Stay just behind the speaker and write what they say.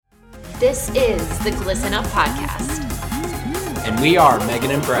This is the Glisten Up Podcast. And we are Megan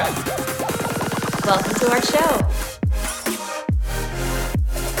and Brad. Welcome to our show.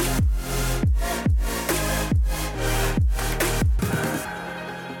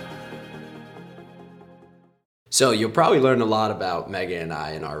 So you'll probably learn a lot about Megan and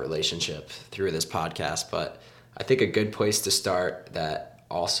I and our relationship through this podcast, but I think a good place to start that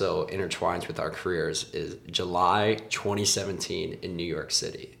also intertwines with our careers is July 2017 in New York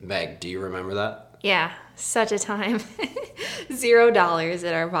City. Meg, do you remember that? Yeah, such a time. $0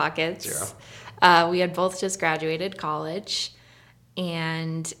 in our pockets. Zero. We had both just graduated college,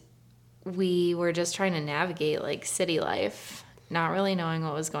 and we were just trying to navigate like city life, not really knowing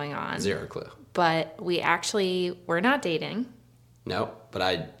what was going on. Zero clue. But we actually were not dating. No, but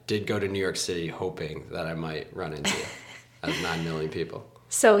I did go to New York City hoping that I might run into you as 9 million people.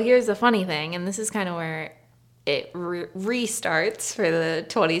 So here's the funny thing, and this is kind of where it restarts for the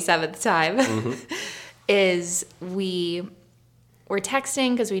 27th time, is we were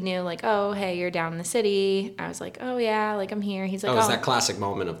texting because we knew, like, oh, hey, you're down in the city. I was like, oh, yeah, like, I'm here. He's like, it's that classic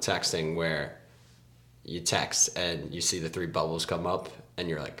moment of texting where you text and you see the 3 bubbles come up and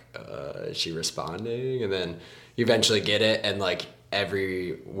you're like, is she responding? And then you eventually get it, and, like,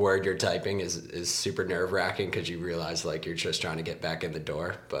 every word you're typing is super nerve-wracking because you realize, like, you're just trying to get back in the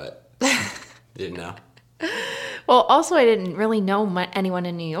door, but didn't know. Well, also, I didn't really know anyone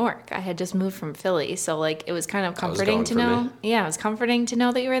in New York. I had just moved from Philly, so, like, it was kind of comforting to know. Yeah, it was comforting to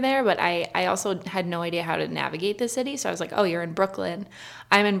know that you were there, but I also had no idea how to navigate the city, so I was like, oh, you're in Brooklyn.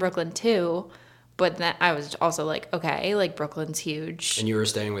 I'm in Brooklyn, too, but then I was also like, okay, like, Brooklyn's huge. And you were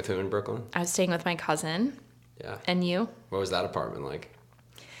staying with who in Brooklyn? I was staying with my cousin. Yeah. And you? What was that apartment like?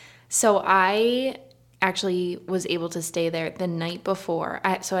 So I actually was able to stay there the night before.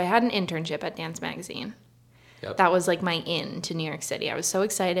 So I had an internship at Dance Magazine. Yep. That was like my in to New York City. I was so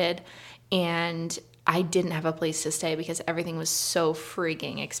excited, and I didn't have a place to stay because everything was so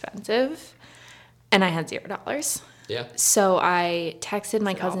freaking expensive, and I had $0. Yeah. So I texted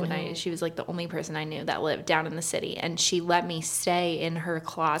my cousin. She was like the only person I knew that lived down in the city, and she let me stay in her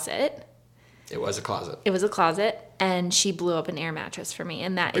closet. It was a closet. It was a closet, and she blew up an air mattress for me,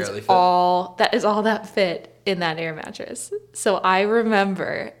 and that is Barely fit. all that fit in that air mattress. So I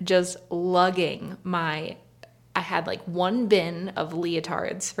remember just lugging I had like one bin of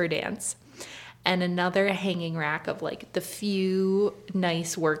leotards for dance and another hanging rack of like the few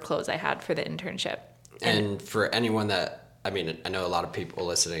nice work clothes I had for the internship. And for anyone that, I mean, I know a lot of people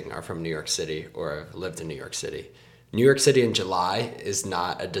listening are from New York City or have lived in New York City. New York City in July is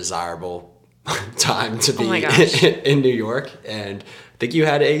not a desirable time to be in New York, and I think you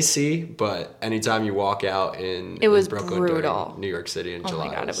had AC, but anytime you walk out in Brooklyn, brutal. New York City in July. Oh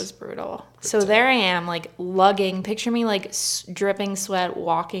my God, it was brutal. So there I am, like lugging, picture me like dripping sweat,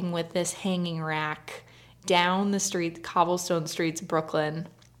 walking with this hanging rack down the street, cobblestone streets, Brooklyn.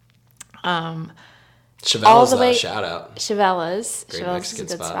 Chevella's, shout out. Chevella's. Great Chevella's Mexican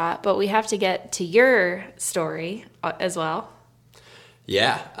is a good spot. spot. But we have to get to your story as well.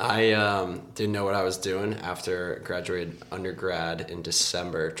 Yeah, I didn't know what I was doing after graduated undergrad in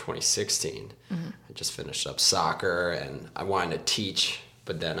December 2016. I just finished up soccer, and I wanted to teach,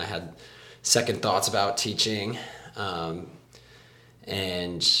 but then I had second thoughts about teaching, and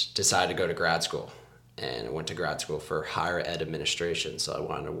decided to go to grad school. And I went to grad school for higher ed administration, so I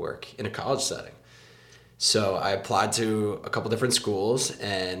wanted to work in a college setting. So I applied to a couple different schools,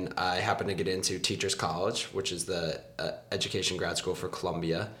 and I happened to get into Teachers College, which is the education grad school for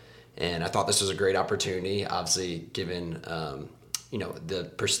Columbia. And I thought this was a great opportunity, obviously, given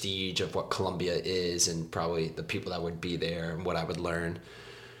the prestige of what Columbia is and probably the people that would be there and what I would learn.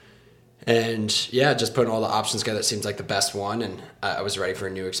 And yeah, just putting all the options together, it seems like the best one. And I was ready for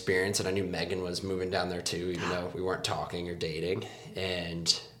a new experience, and I knew Megan was moving down there too, even though we weren't talking or dating.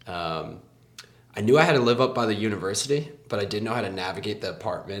 And I knew I had to live up by the university, but I didn't know how to navigate the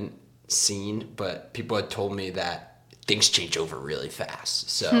apartment scene. But people had told me that things change over really fast.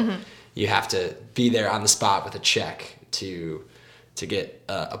 So you have to be there on the spot with a check to get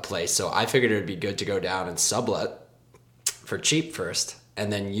a place. So I figured it would be good to go down and sublet for cheap first,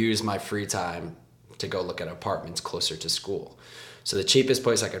 and then use my free time to go look at apartments closer to school. So the cheapest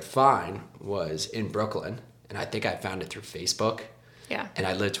place I could find was in Brooklyn, and I think I found it through Facebook. Yeah. And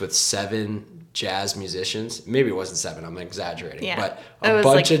I lived with 7 jazz musicians. Maybe it wasn't 7, I'm exaggerating. Yeah. But a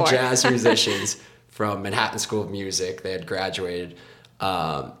bunch of jazz musicians from Manhattan School of Music. They had graduated.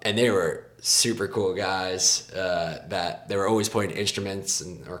 And they were super cool guys that they were always playing instruments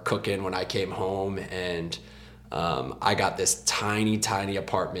or cooking when I came home. And I got this tiny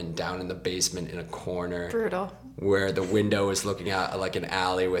apartment down in the basement in a corner. Brutal. where the window is looking out like an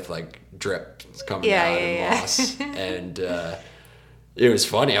alley with like drip coming Yeah, out yeah, and yeah. moss. And it was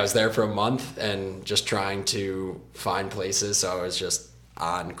funny. I was there for a month and just trying to find places. So I was just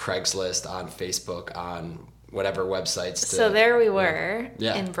on Craigslist, on Facebook, on whatever websites. So there we were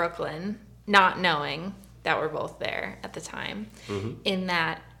Yeah. in Brooklyn, not knowing that we're both there at the time, in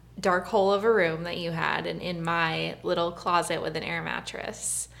that dark hole of a room that you had, and in my little closet with an air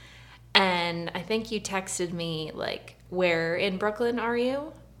mattress. And I think you texted me, like, where in Brooklyn are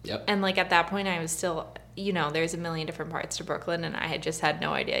you? Yep. And, like, at that point, I was still, there's a million different parts to Brooklyn, and I had just had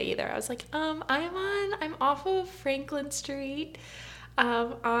no idea either. I was like, I'm off of Franklin Street,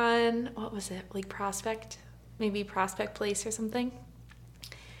 on, what was it, like Prospect? Maybe Prospect Place or something.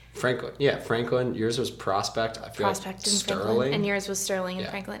 Franklin. Yeah, Franklin. Yours was Prospect. I feel Prospect like and Sterling. Franklin. And yours was Sterling and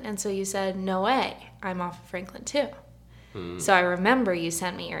Yeah. Franklin. And so you said, no way, I'm off of Franklin too. So I remember you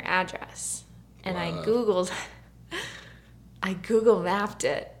sent me your address. And I Google mapped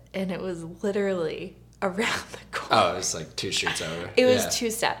it, and it was literally around the corner. Oh, it was like 2 streets over. It was 2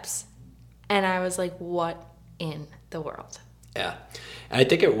 steps. And I was like, what in the world? Yeah. And I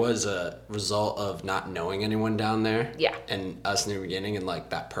think it was a result of not knowing anyone down there. Yeah. And us in the beginning and like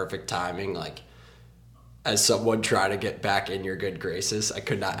that perfect timing, like as someone trying to get back in your good graces, I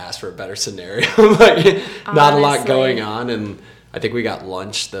could not ask for a better scenario. Like not a lot going on. And I think we got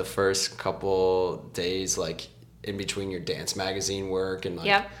lunch the first couple days, like in between your dance magazine work. And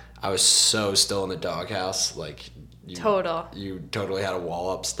like, I was so still in the doghouse. Like you totally had a wall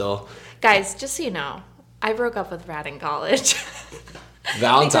up still. Guys, just so you know, I broke up with Brad in college.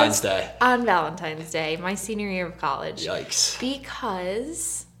 Valentine's Day. On Valentine's Day, my senior year of college. Yikes.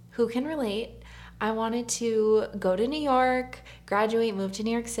 Because, who can relate, I wanted to go to New York, graduate, move to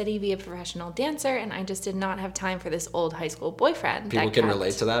New York City, be a professional dancer, and I just did not have time for this old high school boyfriend. People can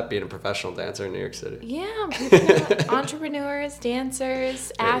relate to that, being a professional dancer in New York City. Yeah, people, entrepreneurs,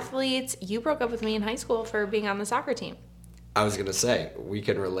 dancers, athletes. You broke up with me in high school for being on the soccer team. I was going to say, we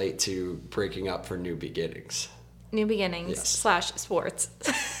can relate to breaking up for new beginnings. New beginnings / sports.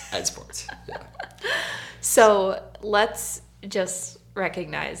 And sports, yeah. So let's just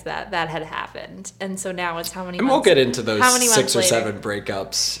recognize that had happened. And so now it's how many months? And we'll get into those 6 or later? 7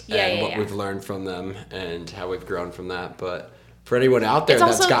 breakups and what we've learned from them and how we've grown from that. But for anyone out there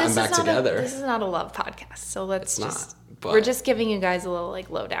that's gotten back together. This is not a love podcast. So but we're just giving you guys a little like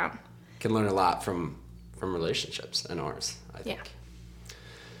lowdown. Can learn a lot from relationships and ours, I think. Yeah.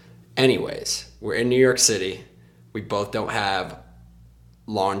 Anyways, we're in New York City. We both don't have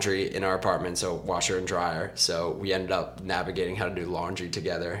laundry in our apartment, so washer and dryer. So we ended up navigating how to do laundry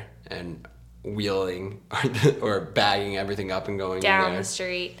together and wheeling or bagging everything up and going down in there. The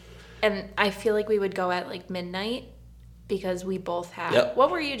street. And I feel like we would go at like midnight because we both have. Yep.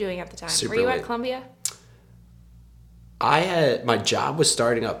 What were you doing at the time? Super were you late. at Columbia? My job was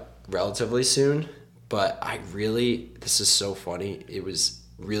starting up relatively soon, but this is so funny. It was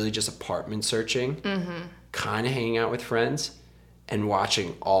really just apartment searching, kind of hanging out with friends, and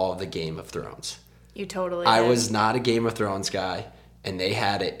watching all the Game of Thrones. You totally I did. was not a Game of Thrones guy, and they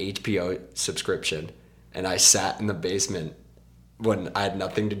had an HBO subscription, and I sat in the basement when I had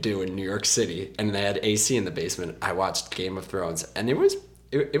nothing to do in New York City, and they had AC in the basement. I watched Game of Thrones, and it was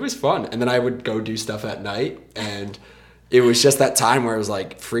fun. And then I would go do stuff at night, and it was just that time where I was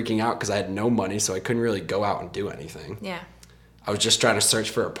like freaking out because I had no money, so I couldn't really go out and do anything. Yeah. I was just trying to search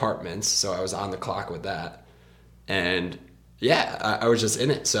for apartments, so I was on the clock with that. And yeah, I was just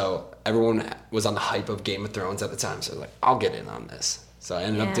in it. So everyone was on the hype of Game of Thrones at the time, so I was like, I'll get in on this. So I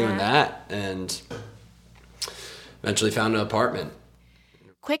ended up doing that and eventually found an apartment.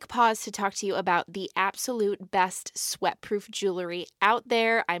 Quick pause to talk to you about the absolute best sweat-proof jewelry out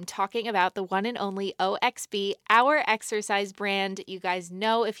there. I'm talking about the one and only OXB, our exercise brand. You guys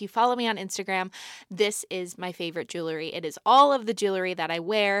know, if you follow me on Instagram, this is my favorite jewelry. It is all of the jewelry that I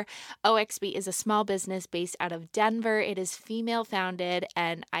wear. OXB is a small business based out of Denver. It is female-founded,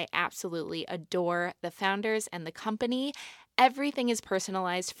 and I absolutely adore the founders and the company. Everything is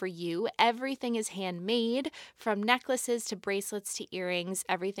personalized for you. Everything is handmade, from necklaces to bracelets to earrings.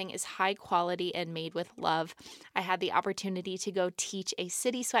 Everything is high quality and made with love. I had the opportunity to go teach a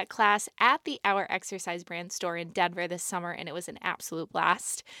City Sweat class at the Our Exercise brand store in Denver this summer, and it was an absolute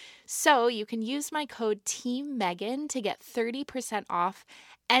blast. So you can use my code TEAMMEGAN to get 30% off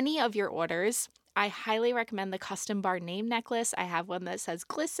any of your orders. I highly recommend the custom bar name necklace. I have one that says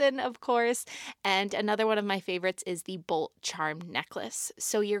Glisten, of course, and another one of my favorites is the Bolt Charm necklace.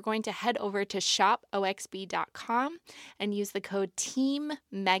 So you're going to head over to shopoxb.com and use the code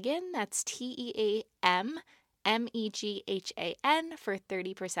TEAMMEGAN, that's TEAMMEGAN, MEGHAN for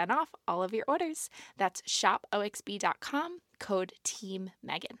 30% off all of your orders. That's shopoxb.com, code Team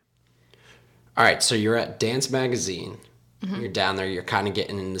Megan. All right, so you're at Dance Magazine. You're down there. You're kind of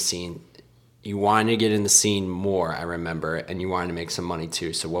getting in the scene. You wanted to get in the scene more, I remember, and you wanted to make some money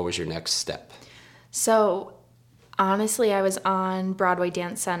too. So what was your next step? So honestly, I was on Broadway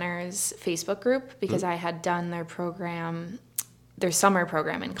Dance Center's Facebook group because I had done their program, their summer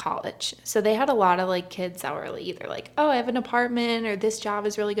program in college. So they had a lot of like kids that were either like, oh, I have an apartment, or this job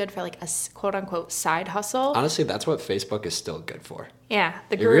is really good for like a quote unquote side hustle. Honestly, that's what Facebook is still good for. Yeah,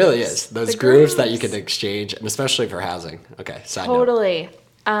 the It groups. really is. Those groups that you can exchange, and especially for housing. Okay, side note. Totally.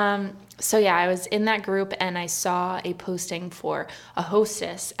 So yeah, I was in that group and I saw a posting for a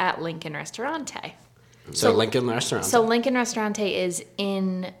hostess at Lincoln Restaurante. So Lincoln Restaurante. So Lincoln Restaurante is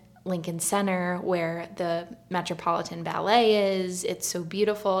in Lincoln Center where the Metropolitan Ballet is. It's so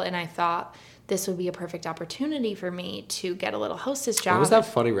beautiful, and I thought this would be a perfect opportunity for me to get a little hostess job. What was that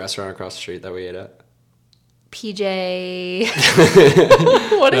funny restaurant across the street that we ate at? PJ.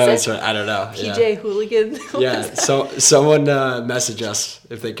 What is it? Right. I don't know. PJ Hooligan. Yeah. So someone message us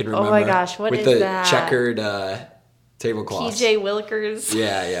if they can remember. Oh my gosh, what with is the that? checkered tablecloths. PJ Willikers.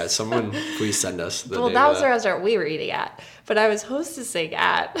 Yeah. Someone please send us the Well, name that of was the restaurant we were eating at, but I was hostessing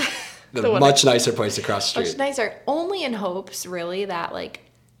at the much nicer place across the street. Much nicer. Only in hopes, really, that like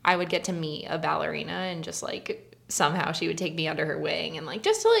I would get to meet a ballerina and just like somehow she would take me under her wing and like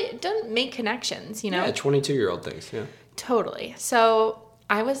just to like make connections, you know? Yeah, 22-year-old things. Yeah. Totally. So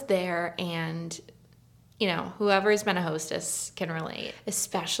I was there, and you know, whoever's been a hostess can relate,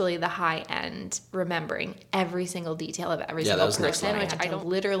 especially the high end, remembering every single detail of every single person, which I don't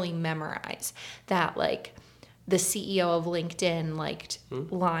literally memorize. That like the CEO of LinkedIn liked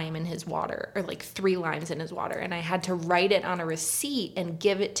lime in his water, or like 3 limes in his water, and I had to write it on a receipt and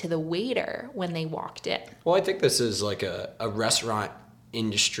give it to the waiter when they walked in. Well, I think this is like a restaurant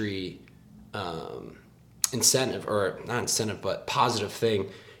industry incentive, or not incentive, but positive thing.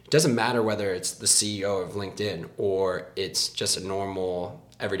 It doesn't matter whether it's the CEO of LinkedIn or it's just a normal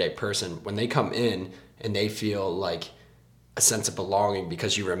everyday person. When they come in and they feel like a sense of belonging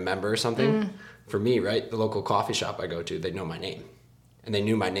because you remember something. For me, right, the local coffee shop I go to, they know my name, and they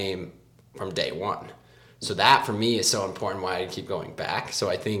knew my name from day one. So that for me is so important, why I keep going back. So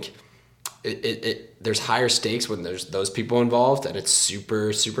I think there's higher stakes when there's those people involved, and it's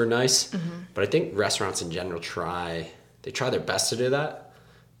super, super nice. But I think restaurants in general try their best to do that,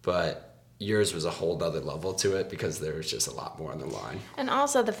 but yours was a whole other level to it because there was just a lot more on the line. And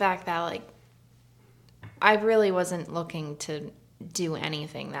also the fact that like I really wasn't looking to do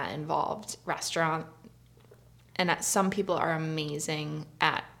anything that involved restaurant, and that some people are amazing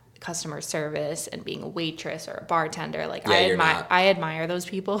at customer service and being a waitress or a bartender. Like yeah, I admire those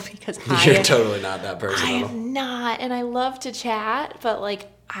people because you're totally not that person. I am not, and I love to chat, but like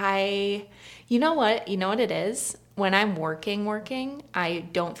you know what it is? When I'm working, I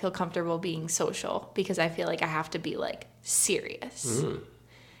don't feel comfortable being social because I feel like I have to be like serious.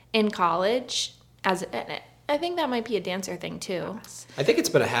 In college, I think that might be a dancer thing too. I think it's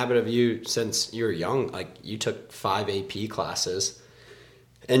been a habit of you since you were young. Like you took 5 AP classes,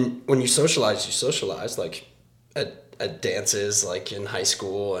 and when you socialize like at dances, like in high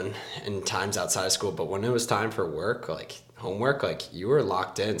school and times outside of school. But when it was time for work, like homework, like you were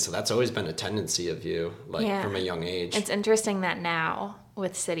locked in. So that's always been a tendency of you, like from a young age. It's interesting that now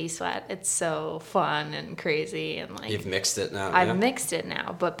with City Sweat, it's so fun and crazy, and like you've mixed it now. I've mixed it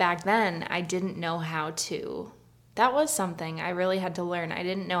now, but back then I didn't know how to. That was something I really had to learn. I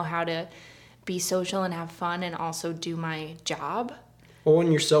didn't know how to be social and have fun and also do my job. Well,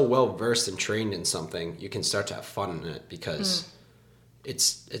 when you're so well versed and trained in something, you can start to have fun in it because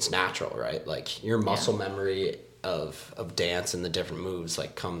it's natural, right? Like your muscle memory of dance and the different moves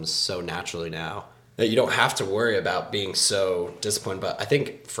like comes so naturally now that you don't have to worry about being so disciplined. But I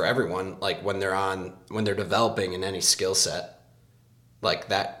think for everyone, like when they're developing in any skill set, like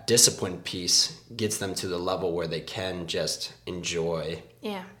that discipline piece gets them to the level where they can just enjoy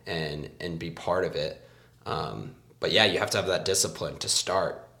and be part of it. But yeah, you have to have that discipline to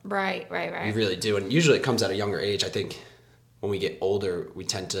start. Right. You really do. And usually it comes at a younger age. I think when we get older, we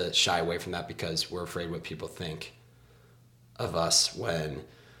tend to shy away from that because we're afraid what people think of us when,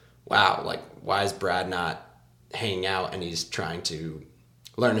 wow, like, why is Brad not hanging out and he's trying to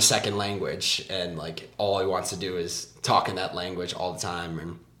learn a second language and, like, all he wants to do is talk in that language all the time?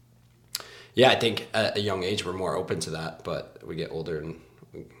 And, yeah, I think at a young age we're more open to that, but we get older and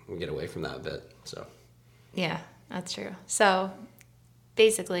we get away from that a bit, so. Yeah, that's true. So,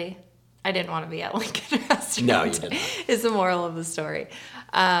 basically, I didn't want to be at Lincoln restaurant. No, you did not. Is the moral of the story.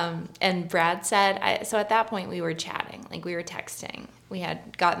 And Brad said, so at that point we were chatting, like we were texting. We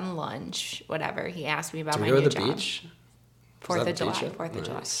had gotten lunch, whatever. He asked me about my new job. Did we go to the beach? 4th of July. 4th of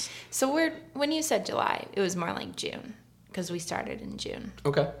July. So when you said July, it was more like June because we started in June.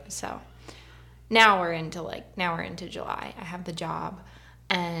 Okay. So now we're into July. I have the job,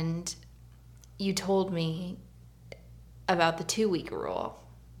 and you told me about the 2-week rule,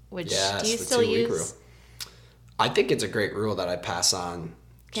 which do you still use? Rule. I think it's a great rule that I pass on.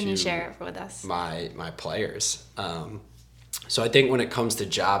 Can you share it with us? My players. So I think when it comes to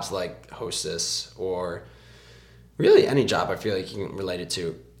jobs like hostess or really any job, I feel like you can relate it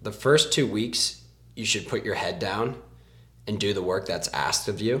to. The first 2 weeks, you should put your head down and do the work that's asked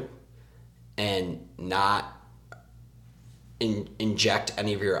of you, and not inject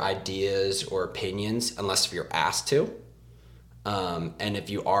any of your ideas or opinions unless you're asked to. And if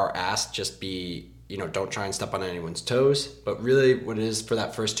you are asked, just don't try and step on anyone's toes. But really what it is for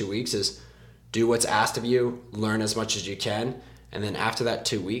that first 2 weeks is do what's asked of you, learn as much as you can, and then after that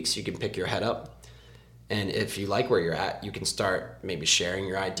 2 weeks, you can pick your head up. And if you like where you're at, you can start maybe sharing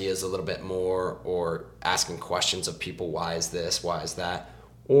your ideas a little bit more or asking questions of people, why is this, why is that?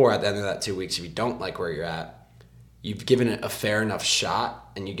 Or at the end of that 2 weeks, if you don't like where you're at, you've given it a fair enough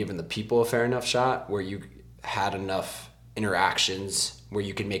shot, and you've given the people a fair enough shot where you had enough interactions where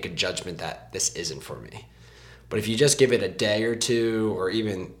you can make a judgment that this isn't for me. But if you just give it a day or two or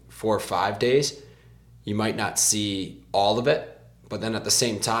even 4 or 5 days, you might not see all of it. But then at the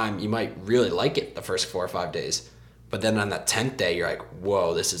same time, you might really like it the first 4 or 5 days. But then on that 10th day, you're like,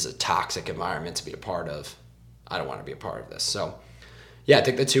 whoa, this is a toxic environment to be a part of. I don't want to be a part of this. So yeah, I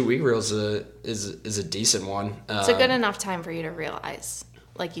think the 2-week rule is a decent one. It's a good enough time for you to realize,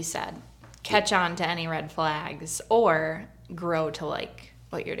 like you said, catch on to any red flags or grow to like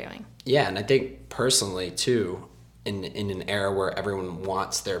what you're doing. Yeah, and I think personally too, in an era where everyone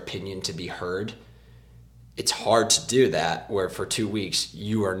wants their opinion to be heard, it's hard to do that where for 2 weeks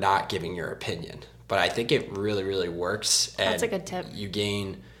you are not giving your opinion. But I think it really, really works. And that's a good tip. You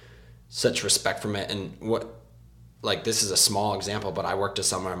gain such respect from it. And this is a small example, but I worked a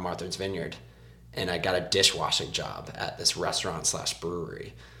summer in Martha's Vineyard, and I got a dishwashing job at this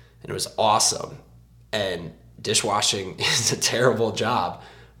restaurant/brewery, and it was awesome. And dishwashing is a terrible job,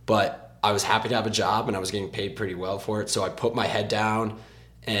 but I was happy to have a job, and I was getting paid pretty well for it. So I put my head down,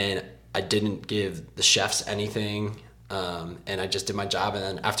 and I didn't give the chefs anything, and I just did my job. And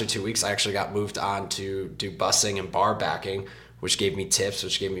then after 2 weeks, I actually got moved on to do bussing and bar backing, which gave me tips,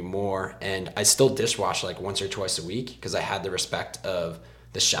 which gave me more. And I still dishwash like once or twice a week because I had the respect of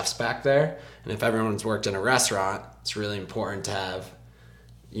the chefs back there. And if everyone's worked in a restaurant, it's really important to have,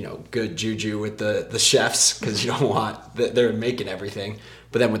 good juju with the chefs, because you don't want they're making everything.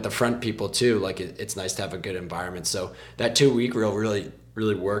 But then with the front people too, like it's nice to have a good environment. So that 2-week rule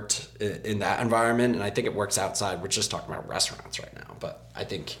really worked in that environment, and I think it works outside. We're just talking about restaurants right now, but I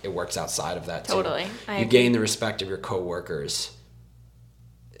think it works outside of that too. Totally. You gain the respect of your coworkers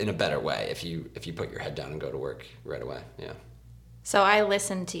in a better way if you put your head down and go to work right away. Yeah. So I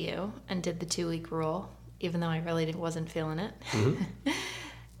listened to you and did the 2-week rule, even though I really wasn't feeling it. Mm-hmm.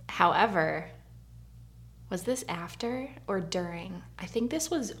 However, was this after or during? I think this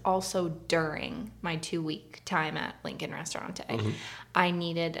was also during my 2-week time at Lincoln Restaurante. Mm-hmm. I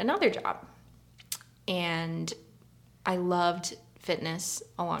needed another job, and I loved fitness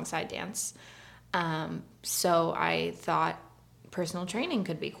alongside dance. So I thought personal training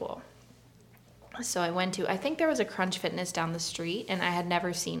could be cool. So I think there was a Crunch Fitness down the street, and I had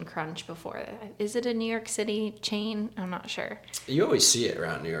never seen Crunch before. Is it a New York City chain? I'm not sure. You always see it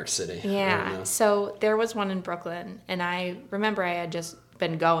around New York City. Yeah. So there was one in Brooklyn, and I remember I had just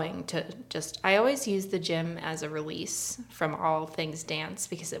been going to I always use the gym as a release from all things dance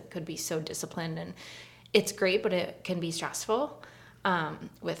because it could be so disciplined, and it's great, but it can be stressful.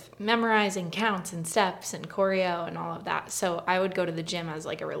 With memorizing counts and steps and choreo and all of that. So I would go to the gym as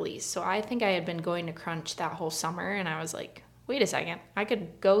like a release. So I think I had been going to Crunch that whole summer, and I was like, wait a second, I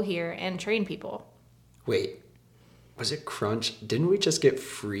could go here and train people. Wait, was it Crunch? Didn't we just get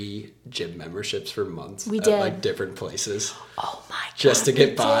free gym memberships for months? We did. At like different places. Oh my God. Just to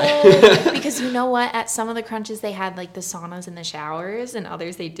get by. Because you know what? At some of the Crunches, they had like the saunas and the showers, and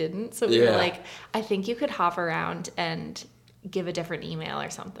others they didn't. So we were like, I think you could hop around and give a different email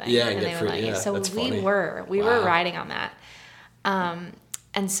or something. Yeah, and get free. Yeah, so that's funny. we were riding on that.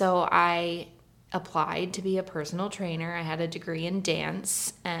 And so I applied to be a personal trainer. I had a degree in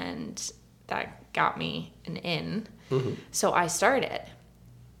dance, and that got me an in. Mm-hmm. So I started,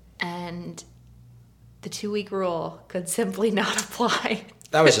 and the 2-week rule could simply not apply.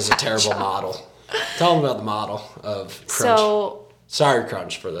 That was just a terrible model. Tell them about the model of Crunch. So, sorry,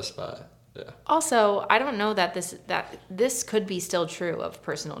 Crunch, for this, but yeah. Also, I don't know that this could be still true of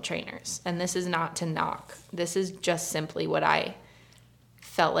personal trainers, and this is not to knock. This is just simply what I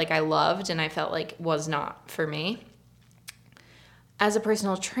felt like I loved and I felt like was not for me. As a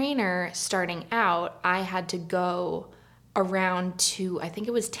personal trainer starting out, I had to go around to, I think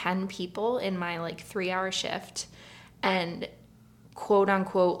it was 10 people in my like 3-hour shift, and quote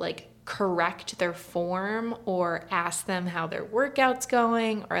unquote like correct their form or ask them how their workout's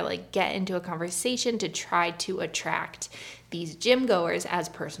going, or like get into a conversation to try to attract these gym goers as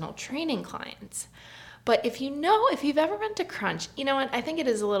personal training clients. But if you've ever been to Crunch, you know what? I think it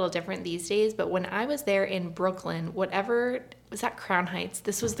is a little different these days, but when I was there in Brooklyn, whatever, was that Crown Heights?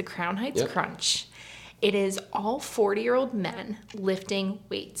 This was the Crown Heights Yep. Crunch. It is all 40-year-old men lifting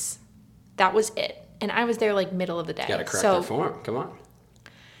weights. That was it. And I was there like middle of the day. You gotta correct their form. Come on.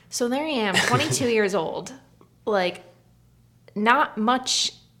 So there I am, 22 years old, like not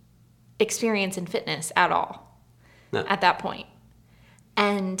much experience in fitness at all at that point.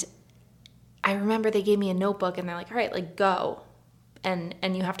 And I remember they gave me a notebook and they're like, all right, like go. And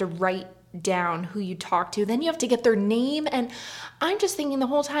you have to write down who you talk to. Then you have to get their name. And I'm just thinking the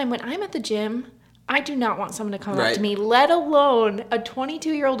whole time when I'm at the gym, I do not want someone to come up to me, let alone a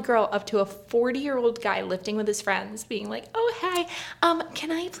 22-year-old girl up to a 40-year-old guy lifting with his friends, being like, oh, hi, can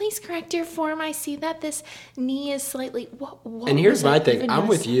I please correct your form? I see that this knee is slightly... What and here's my thing. I'm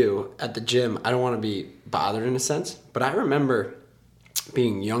with you at the gym. I don't want to be bothered in a sense, but I remember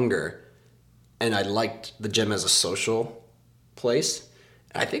being younger and I liked the gym as a social place.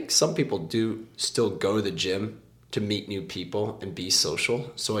 I think some people do still go to the gym to meet new people and be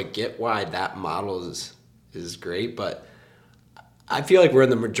social. So I get why that model is great, but I feel like we're in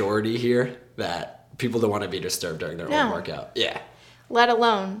the majority here that people don't want to be disturbed during their own workout. Yeah. Let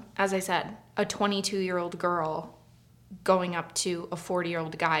alone, as I said, a 22-year-old girl going up to a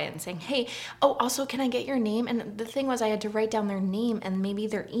 40-year-old guy and saying, hey, oh, also, can I get your name? And the thing was I had to write down their name and maybe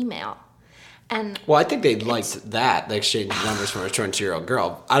their email. Well, I think they liked that. They exchanged numbers from a 22-year-old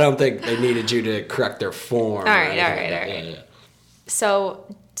girl. I don't think they needed you to correct their form. All right. Yeah.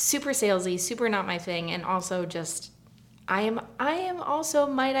 So super salesy, super not my thing, and also just I am also,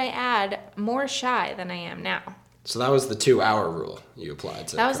 might I add, more shy than I am now. So that was the 2-hour rule you applied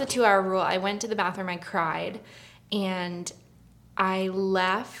to. That was the 2-hour rule. I went to the bathroom, I cried, and I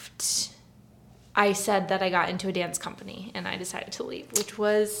left. I said that I got into a dance company and I decided to leave, which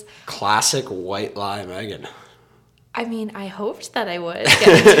was... Classic white lie, Megan. I mean, I hoped that I would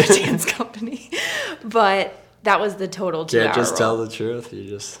get into a dance company, but that was the total 2-hour Can't just rule. tell the truth. You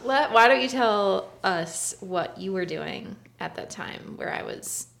just... Why don't you tell us what you were doing at that time where I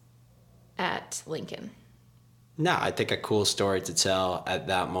was at Lincoln? No, I think a cool story to tell at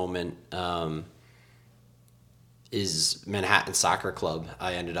that moment is Manhattan Soccer Club.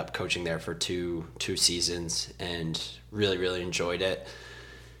 I ended up coaching there for two seasons and really, really enjoyed it.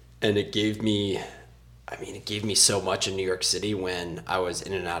 And it gave me so much in New York City when I was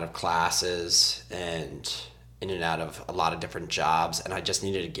in and out of classes and in and out of a lot of different jobs. And I just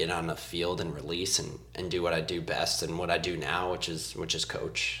needed to get on the field and release and do what I do best and what I do now, which is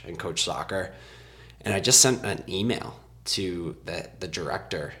coach and coach soccer. And I just sent an email to the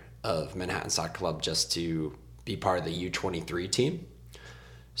director of Manhattan Soccer Club just to be part of the U23 team.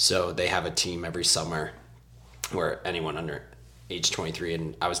 So they have a team every summer where anyone under age 23,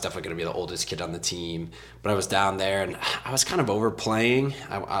 and I was definitely going to be the oldest kid on the team, but I was down there and I was kind of overplaying.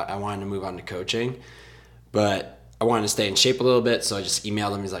 I wanted to move on to coaching, but I wanted to stay in shape a little bit. So I just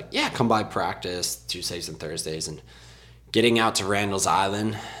emailed him. He's like, yeah, come by practice Tuesdays and Thursdays. And getting out to Randall's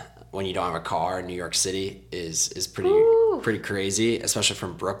Island when you don't have a car in New York City is pretty crazy, especially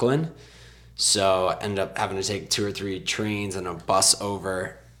from Brooklyn. So I ended up having to take 2 or 3 trains and a bus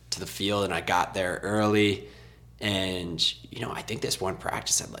over to the field, and I got there early. And, I think this one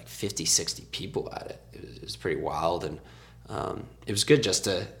practice had like 50, 60 people at it. It was pretty wild, and it was good just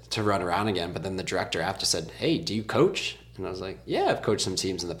to run around again. But then the director after said, hey, do you coach? And I was like, yeah, I've coached some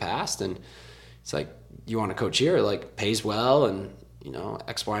teams in the past. And it's like, you want to coach here? Like, pays well and,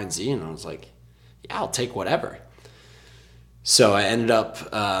 X, Y, and Z. And I was like, yeah, I'll take whatever. So I ended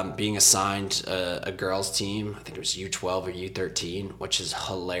up being assigned a girls team. I think it was U12 or U13, which is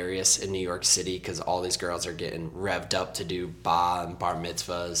hilarious in New York City because all these girls are getting revved up to do bar and bar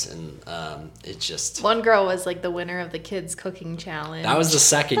mitzvahs, and it's just... One girl was like the winner of the kids cooking challenge. That was the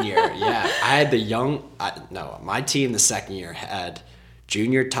second year, yeah. I had my team the second year had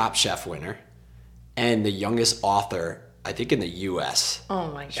junior Top Chef winner and the youngest author, I think in the U.S. Oh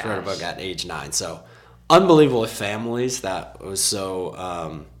my gosh. She wrote a book at age 9, so... Unbelievable families that was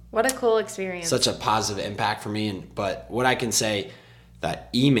so What a cool experience. Such a positive impact for me. But what I can say, that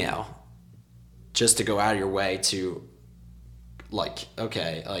email, just to go out of your way to like,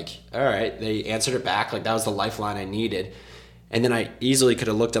 okay, like, all right, they answered it back. Like, that was the lifeline I needed. And then I easily could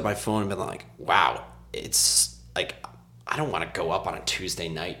have looked at my phone and been like, wow, it's like, I don't want to go up on a Tuesday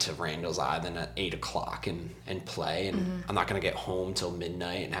night to Randall's Island at 8 o'clock and play. And I'm not going to get home till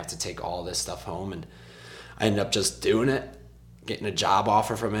midnight and have to take all this stuff home. And I ended up just doing it, getting a job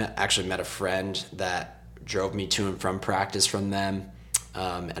offer from it. Actually met a friend that drove me to and from practice from them.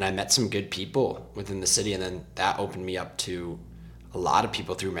 And I met some good people within the city. And then that opened me up to a lot of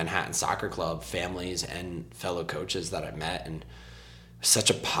people through Manhattan Soccer Club, families and fellow coaches that I met. And such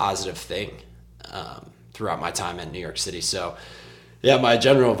a positive thing throughout my time in New York City. So yeah, my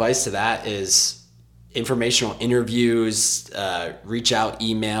general advice to that is informational interviews, reach out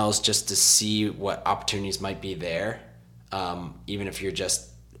emails just to see what opportunities might be there. Even if you're just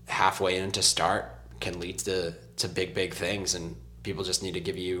halfway in to start, can lead to big things, and people just need to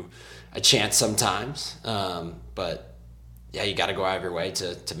give you a chance sometimes. But yeah, you got to go out of your way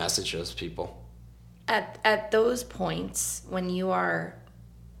to message those people. At those points, when you are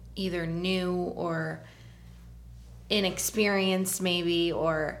either new or inexperienced maybe,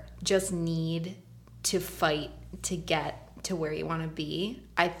 or just need to fight to get to where you want to be,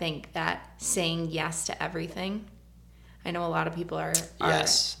 I think that saying yes to everything, I know a lot of people are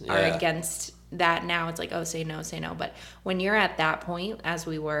against that now. It's like, oh, say no. But when you're at that point, as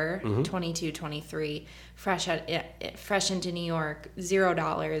we were, 22, 23, fresh into New York,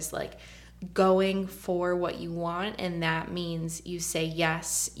 $0, like going for what you want. And that means you say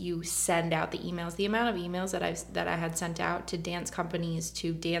yes, you send out the emails. The amount of emails that I had sent out to dance companies,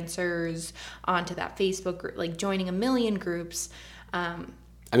 to dancers, onto that Facebook group, like joining a million groups. I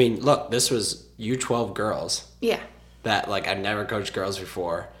mean, look, this was U12 girls. Yeah. That, like, I'd never coached girls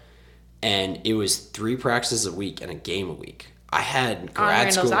before. And it was 3 practices a week and a game a week. I had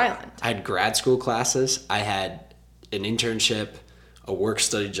grad school. Island. I had grad school classes. I had an internship, a work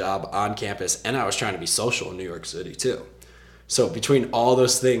study job on campus, and I was trying to be social in New York City too. So between all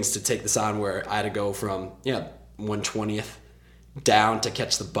those things to take this on, where I had to go from 1/20th down to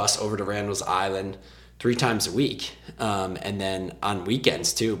catch the bus over to Randall's Island 3 times a week, and then on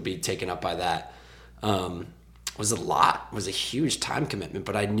weekends too, be taken up by that, was a lot. It was a huge time commitment,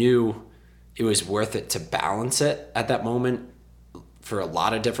 but I knew it was worth it to balance it at that moment for a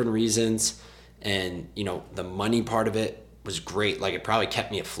lot of different reasons. And, the money part of it was great. Like, it probably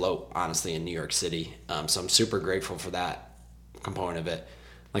kept me afloat, honestly, in New York City. So I'm super grateful for that component of it.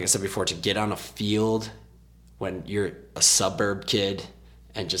 Like I said before, to get on a field when you're a suburb kid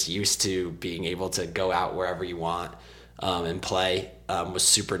and just used to being able to go out wherever you want and play was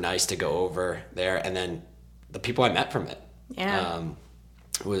super nice to go over there. And then the people I met from it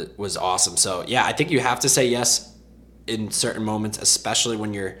was awesome. So yeah, I think you have to say yes in certain moments, especially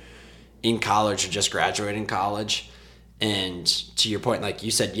when you're in college or just graduating college. And to your point, like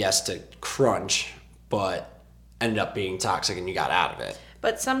you said yes to crunch, but ended up being toxic and you got out of it.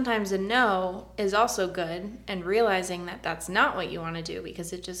 But sometimes a no is also good, and realizing that that's not what you want to do,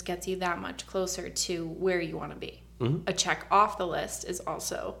 because it just gets you that much closer to where you want to be. Mm-hmm. A check off the list is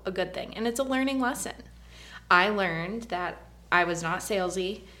also a good thing, and it's a learning lesson. I learned that I was not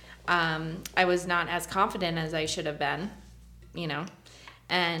salesy. I was not as confident as I should have been,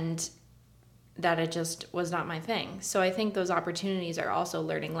 and that it just was not my thing. So I think those opportunities are also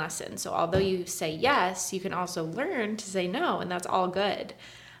learning lessons. So although you say yes, you can also learn to say no, and that's all good.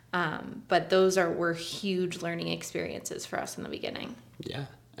 But those were huge learning experiences for us in the beginning. Yeah.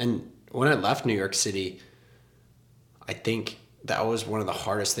 And when I left New York City, I think that was one of the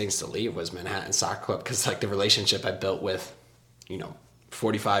hardest things to leave, was Manhattan Soccer Club, because like the relationship I built with,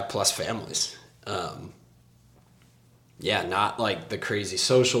 45 plus families. Not like the crazy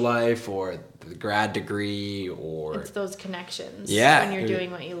social life or the grad degree, or it's those connections. Yeah, when you're doing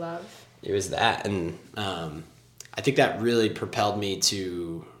what you love. It was that, and I think that really propelled me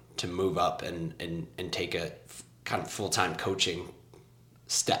to move up and take a kind of full-time coaching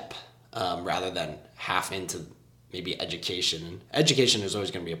step rather than half into maybe education. And education is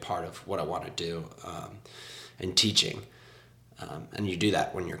always going to be a part of what I want to do, and teaching, and you do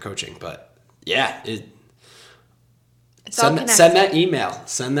that when you're coaching. But yeah, send that email.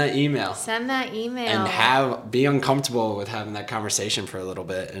 And be uncomfortable with having that conversation for a little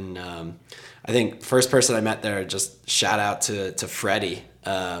bit. And I think first person I met there, just shout out to Freddie,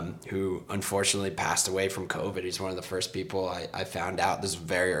 who unfortunately passed away from COVID. He's one of the first people I found out. This was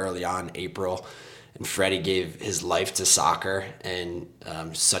very early on, April. And Freddie gave his life to soccer, and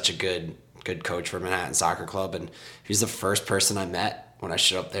such a good coach for Manhattan Soccer Club. And he was the first person I met when I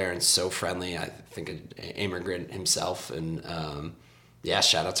showed up there, and so friendly. I think an immigrant himself, and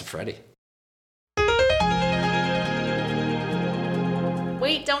shout out to Freddie.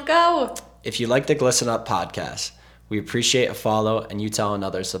 Wait, don't go. If you like the Glisten Up podcast, we appreciate a follow and you telling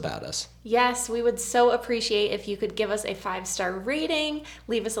others about us. Yes, we would so appreciate if you could give us a 5-star rating,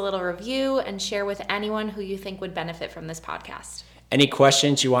 leave us a little review, and share with anyone who you think would benefit from this podcast. Any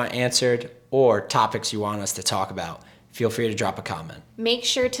questions you want answered or topics you want us to talk about, feel free to drop a comment. Make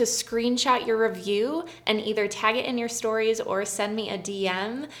sure to screenshot your review and either tag it in your stories or send me a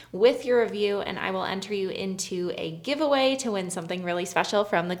DM with your review, and I will enter you into a giveaway to win something really special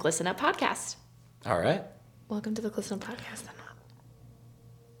from the Glisten Up podcast. All right. Welcome to the Glisten Up podcast.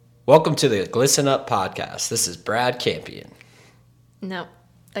 Welcome to the Glisten Up podcast. This is Brad Campion. No,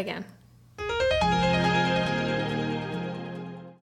 again.